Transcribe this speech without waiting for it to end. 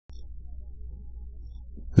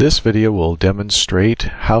This video will demonstrate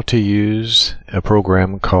how to use a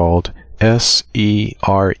program called Seren.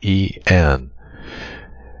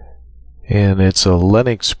 And it's a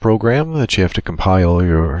Linux program that you have to compile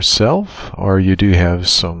yourself, or you do have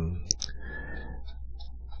some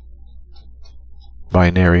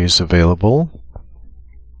binaries available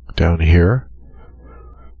down here.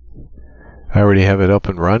 I already have it up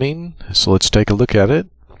and running, so let's take a look at it.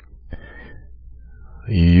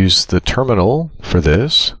 You use the terminal for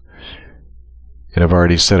this, and I've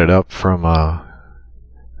already set it up from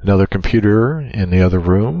another computer in the other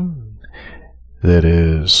room that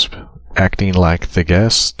is acting like the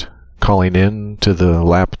guest calling in to the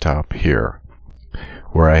laptop here,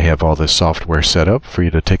 where I have all this software set up for you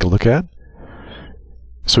to take a look at.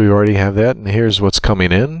 So we already have that, and here's what's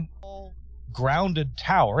coming in. Grounded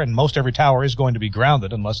tower, and most every tower is going to be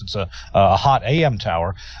grounded unless it's a hot AM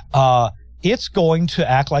tower. It's going to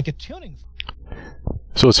act like a tuning.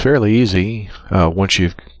 So it's fairly easy once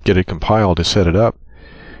you get it compiled to set it up.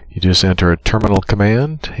 You just enter a terminal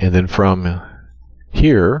command, and then from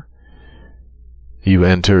here you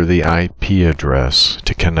enter the IP address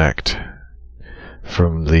to connect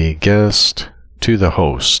from the guest to the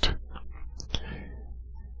host.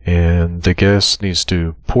 And the guest needs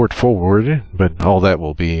to port forward, but all that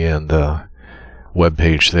will be in the web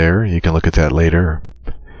page there. You can look at that later.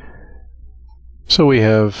 So we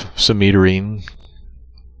have some metering,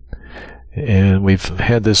 and we've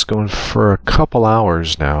had this going for a couple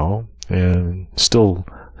hours now, and still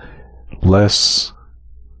less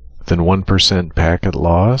than 1% packet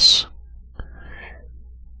loss.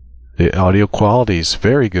 The audio quality is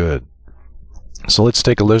very good. So let's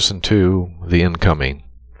take a listen to the incoming.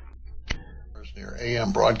 Near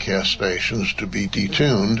AM broadcast stations to be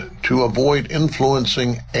detuned to avoid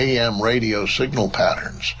influencing AM radio signal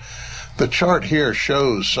patterns. The chart here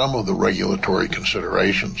shows some of the regulatory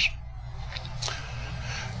considerations.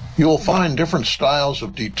 You will find different styles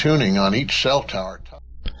of detuning on each cell tower.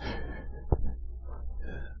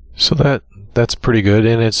 So that's pretty good,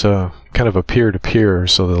 and it's a kind of a peer-to-peer,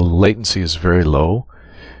 so the latency is very low.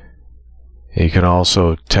 You can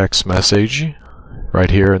also text message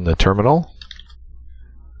right here in the terminal.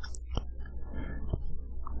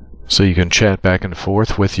 So you can chat back and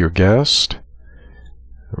forth with your guest.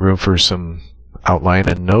 Room for some outline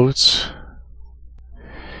and notes.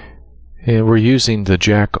 And we're using the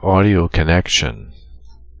jack audio connection.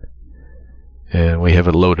 And we have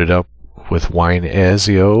it loaded up with Wine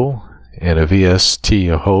ASIO and a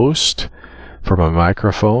VST host for my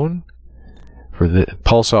microphone. For the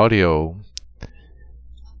Pulse Audio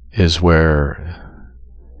is where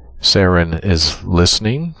Seren is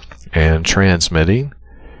listening and transmitting.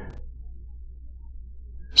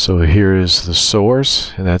 So here is the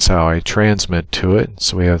source, and that's how I transmit to it.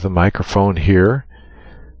 So we have the microphone here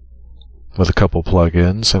with a couple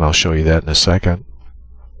plugins, and I'll show you that in a second.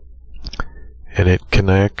 And it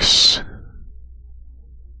connects.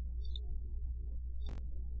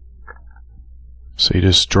 So you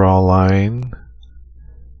just draw a line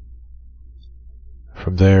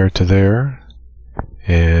from there to there,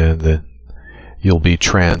 and then you'll be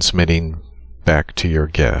transmitting back to your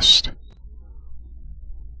guest.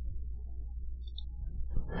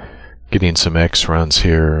 Getting some Xruns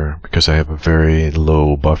here because I have a very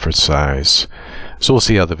low buffer size. So we'll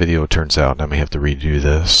see how the video turns out, and I may have to redo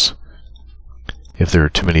this if there are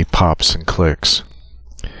too many pops and clicks.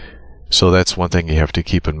 So that's one thing you have to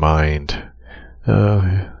keep in mind.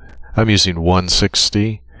 I'm using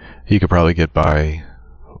 160. You could probably get by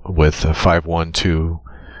with a 512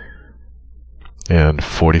 and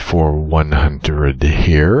 44100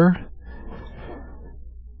 here.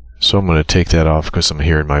 So I'm going to take that off because I'm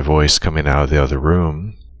hearing my voice coming out of the other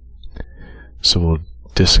room. So we'll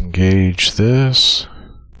disengage this.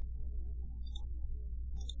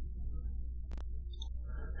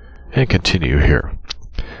 And continue here.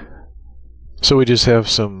 So we just have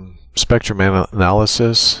some spectrum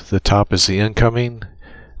analysis. The top is the incoming.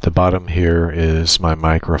 The bottom here is my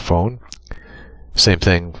microphone. Same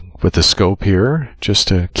thing with the scope here. Just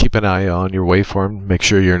to keep an eye on your waveform. Make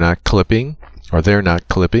sure you're not clipping, or they're not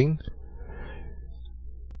clipping.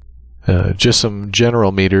 Just some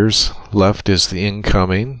general meters. Left is the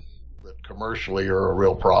incoming. That commercially are a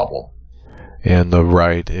real problem. And the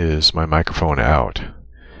right is my microphone out.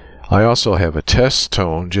 I also have a test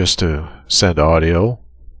tone just to send audio.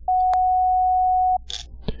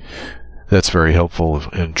 That's very helpful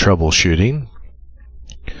in troubleshooting.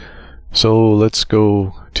 So let's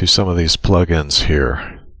go to some of these plugins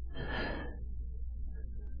here.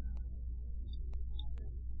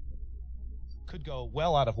 Could go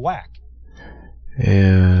well out of whack.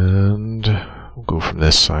 And we'll go from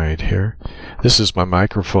this side here. This is my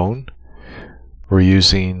microphone. We're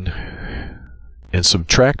using, in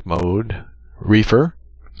subtract mode, Reefer.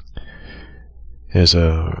 Is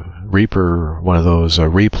a Reaper, one of those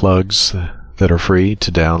replugs that are free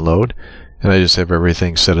to download. And I just have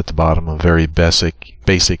everything set at the bottom, a very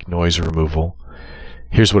basic noise removal.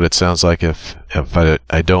 Here's what it sounds like if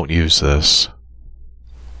I don't use this.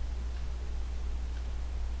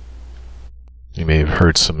 You may have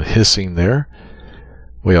heard some hissing there.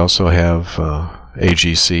 We also have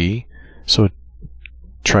AGC, so it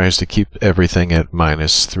tries to keep everything at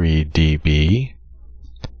 -3 dB.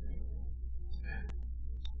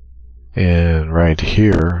 And right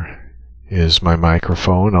here is my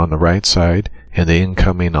microphone on the right side and the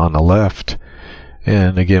incoming on the left.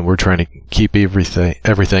 And again, we're trying to keep everything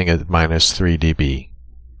at -3 dB.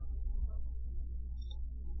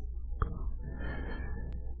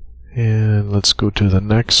 And let's go to the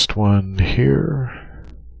next one here.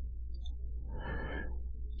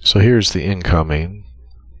 So here's the incoming.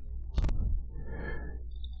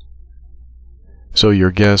 So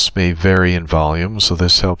your guess may vary in volume, so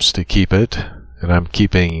this helps to keep it. And I'm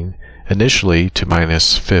keeping initially to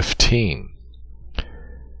 -15.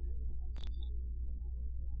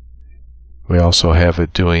 We also have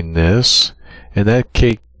it doing this, and that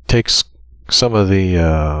takes some of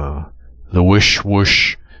the whoosh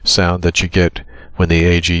whoosh sound that you get when the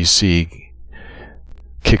AGC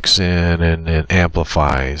kicks in and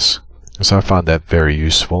amplifies. So I found that very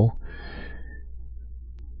useful.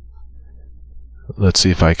 Let's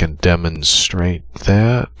see if I can demonstrate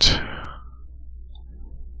that.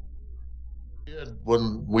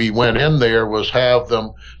 When we went in there was have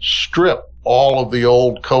them strip all of the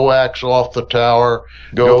old coax off the tower,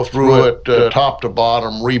 go through it top to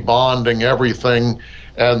bottom, rebonding everything,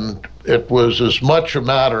 and it was as much a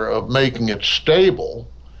matter of making it stable.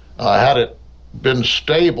 Had it been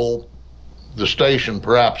stable, the station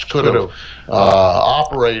perhaps could have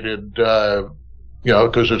operated,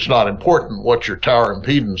 because it's not important what your tower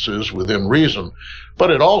impedance is within reason. But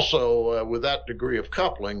it also, with that degree of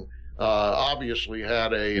coupling, obviously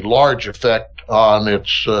had a large effect on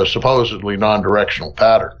its supposedly non-directional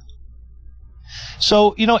pattern.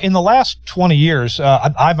 So, in the last 20 years,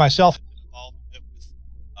 I myself have been involved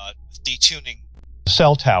with detuning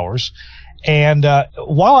cell towers. And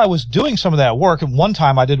while I was doing some of that work, and one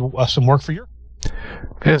time I did some work for your...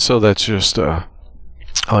 And so that's just,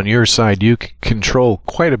 on your side, you can control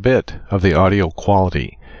quite a bit of the audio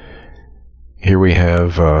quality. Here we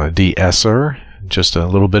have de-esser, just a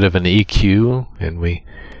little bit of an EQ, and we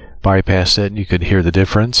bypass it and you could hear the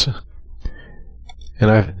difference.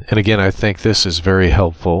 And again, I think this is very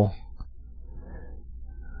helpful.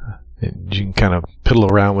 You can kind of piddle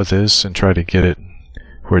around with this and try to get it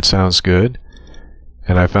where it sounds good.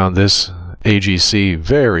 And I found this AGC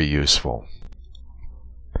very useful.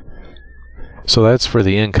 So that's for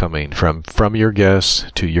the incoming from your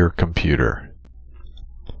guest to your computer.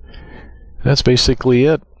 That's basically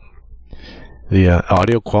it. The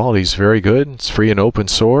audio quality is very good. It's free and open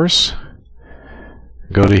source.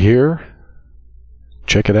 Go to here.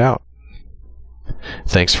 Check it out.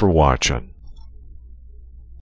 Thanks for watching.